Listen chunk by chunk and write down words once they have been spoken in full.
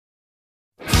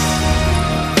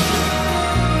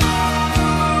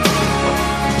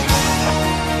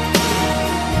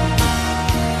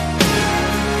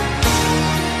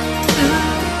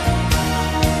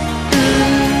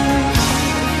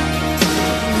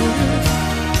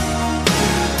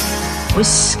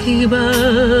whiskey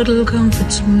bottle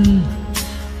comforts me,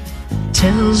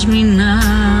 tells me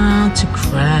not to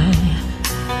cry,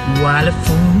 while a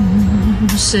fool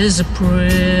says a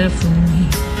prayer for me.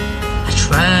 I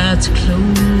try to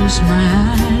close my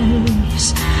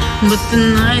eyes, but the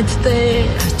night's there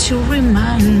to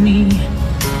remind me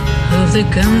of the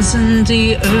guns and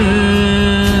the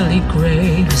early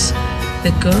graves.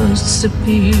 The ghosts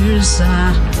appears,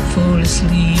 I fall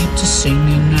asleep to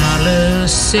singing our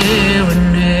last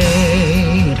serenade.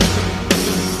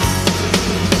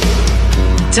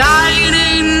 Dying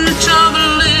ain't much of a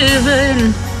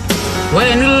living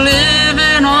when you're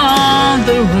living on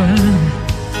the run.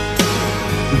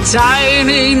 Dying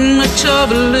ain't much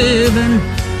of a living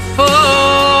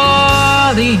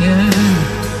for the end.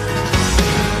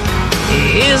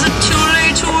 Is it too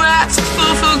late to ask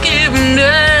for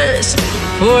forgiveness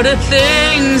for the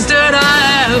things that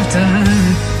I've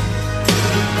done?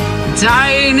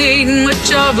 Dying ain't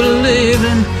much of a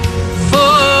living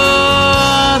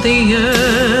for the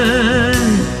end.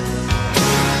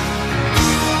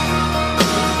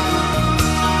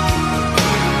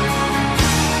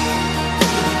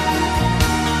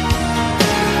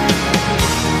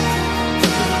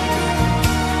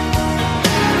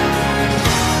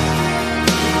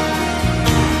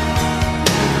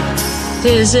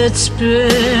 Desert's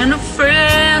been a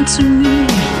friend to me.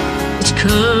 It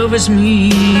covers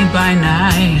me by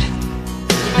night,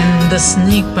 and the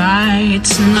snake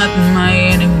bite's not my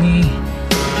enemy,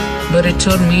 but it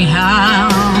taught me how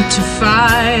to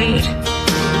fight.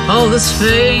 All this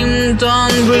fame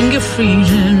don't bring you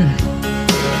freedom,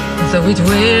 though it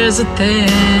wears a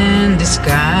thin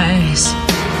disguise.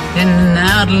 And an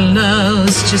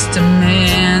outlaw's just a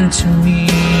man to me,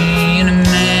 and a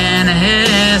man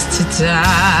has to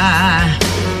die.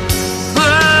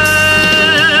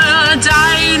 Well,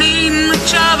 dying ain't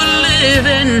much of a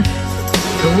living,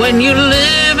 but when you're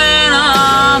living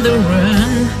on the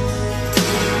run,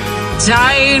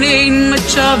 dying ain't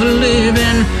much of a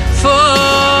living for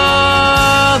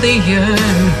the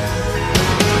end.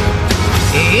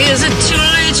 Is it too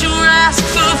late to ask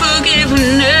for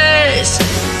forgiveness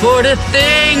for the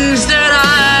things that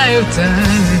I've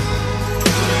done?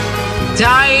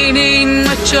 Dying ain't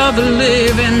much of a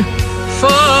living for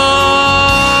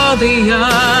the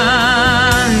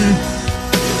young.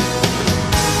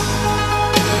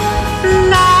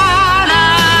 Na na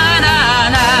na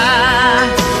na,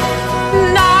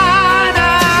 na na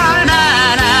na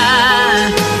na,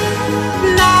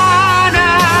 na na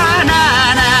na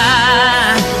na.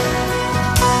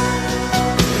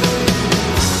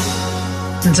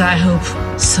 And I hope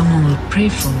someone will pray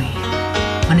for me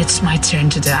when it's my turn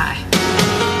to die.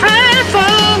 Pray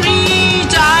for me.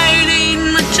 Dying ain't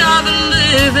much of a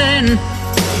living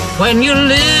when you're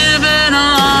living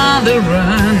on the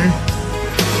run.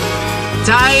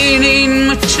 Dying ain't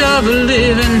much of a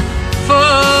living for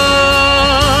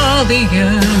the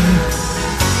young.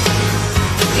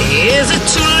 Is it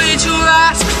too late to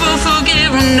ask for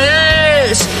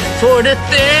forgiveness for the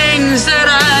things that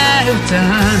I've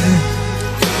done?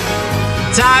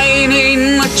 Dying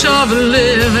ain't much of a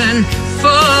living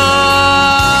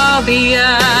for the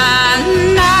young.